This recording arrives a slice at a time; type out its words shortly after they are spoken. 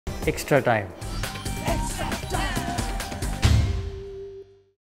extra time.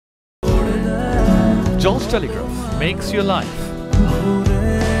 Jones Telegraph makes your life.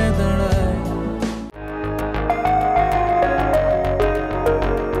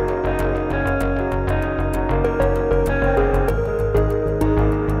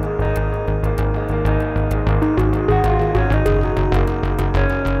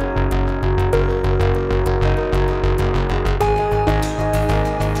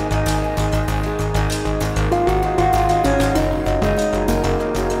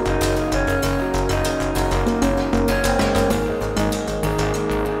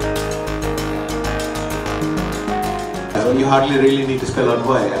 You hardly really need to spell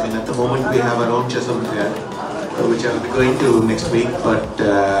envoy. I mean, at the moment we have our own chess Olympiad, which I'll be going to next week, but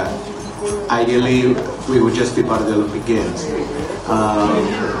ideally we would just be part of the Olympic Games.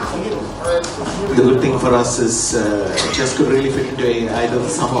 The good thing for us is chess could really fit into either the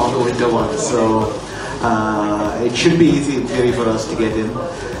summer or the winter one, so it should be easy in theory for us to get in.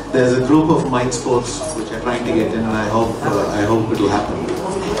 There's a group of mind sports which are trying to get in, and I hope it will happen.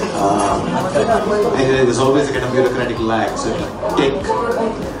 Anyway, there's always a kind of bureaucratic lag, so it'll take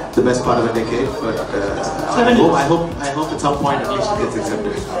the best part of a decade, but I hope at some point at least it gets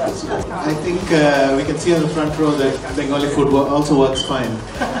accepted. I think we can see on the front row that Bengali food also works fine.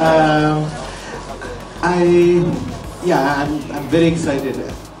 I'm very excited.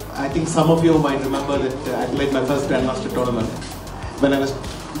 I think some of you might remember that I played my first Grandmaster tournament when I was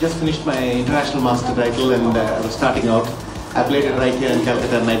just finished my international master title, and I was starting out. I played it right here in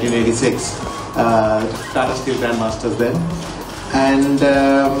Kolkata in 1986, Tata Steel Grandmasters then. And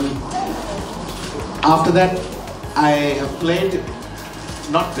after that, I have played,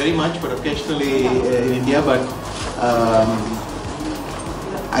 not very much, but occasionally in India, but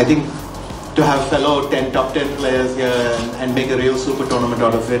I think to have fellow top 10 players here and make a real super tournament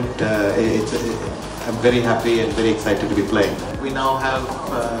out of it, I'm very happy and very excited to be playing. We now have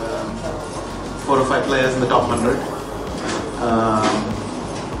 4 or 5 players in the top 100.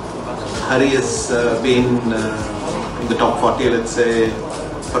 Hari has been in the top 40, let's say,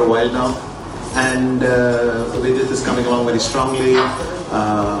 for a while now, and Vidit is coming along very strongly.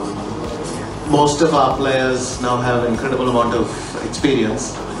 Most of our players now have an incredible amount of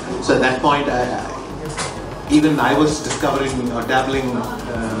experience, so at that point even I was discovering or dabbling,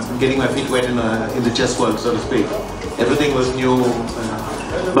 getting my feet wet in the chess world, so to speak. Everything was new,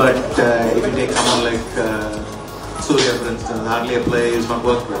 but if you take someone like Supriyo, for instance, hardly a player is not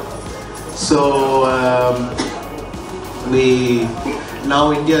worked with. So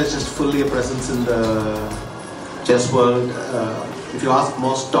now India is just fully a presence in the chess world. If you ask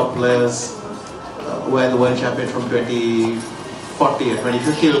most top players where the world champion from 2040 or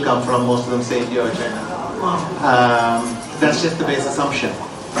 2050 will come from, most of them say India or China. That's just the base assumption.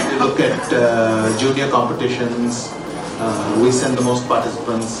 If you look at junior competitions, we send the most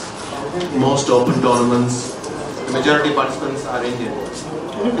participants, most open tournaments. The majority participants are Indian.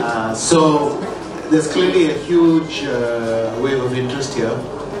 So there's clearly a huge wave of interest here,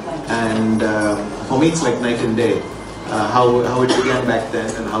 and for me it's like night and day, how it began back then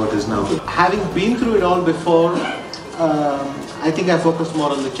and how it is now. Having been through it all before, I think I focused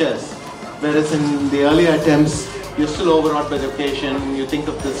more on the chess, whereas in the earlier attempts you're still overawed by the occasion, you think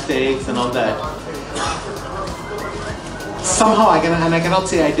of the stakes and all that. Somehow I cannot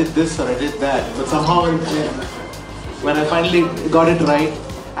say I did this or I did that, but somehow when I finally got it right,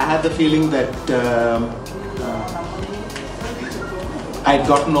 I had the feeling that I'd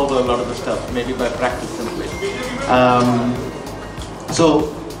gotten over a lot of the stuff, maybe by practice simply. So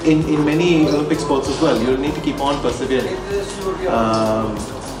in many Olympic sports as well, you'll need to keep on persevering.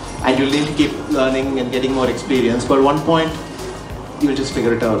 And you'll need to keep learning and getting more experience, but at one point you'll just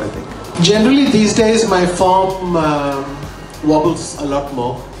figure it out, I think. Generally these days my form wobbles a lot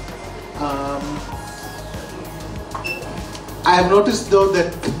more. I have noticed though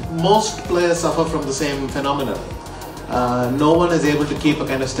that most players suffer from the same phenomenon. No one is able to keep a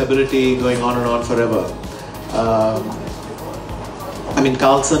kind of stability going on and on forever. I mean,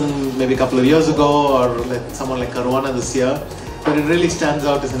 Carlsen maybe a couple of years ago, or someone like Caruana this year, but it really stands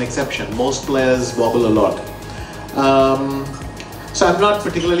out as an exception. Most players wobble a lot. So I'm not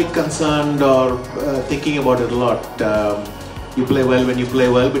particularly concerned or thinking about it a lot. You play well when you play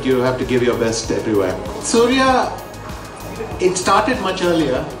well, but you have to give your best everywhere. Surya, it started much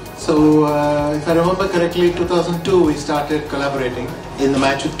earlier. So if I remember correctly, 2002 we started collaborating. In the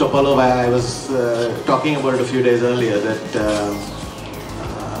match with Topalov, I was talking about it a few days earlier that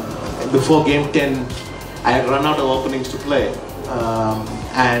before game 10 I had run out of openings to play,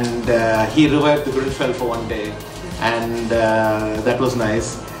 and he revived the Grinfell for one day, and that was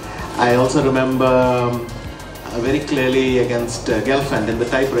nice. I also remember very clearly against Gelfand in the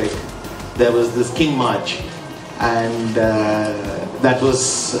tie-break. There was this King March, and that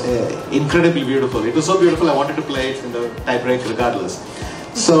was incredibly beautiful. It was so beautiful I wanted to play it in the tie-break regardless.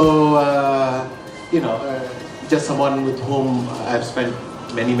 So, just someone with whom I've spent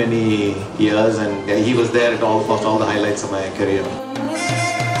many years, and he was there at almost all the highlights of my career.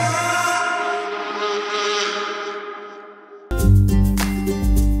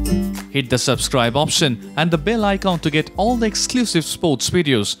 Hit the subscribe option and the bell icon to get all the exclusive sports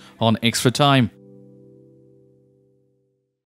videos on Extra Time.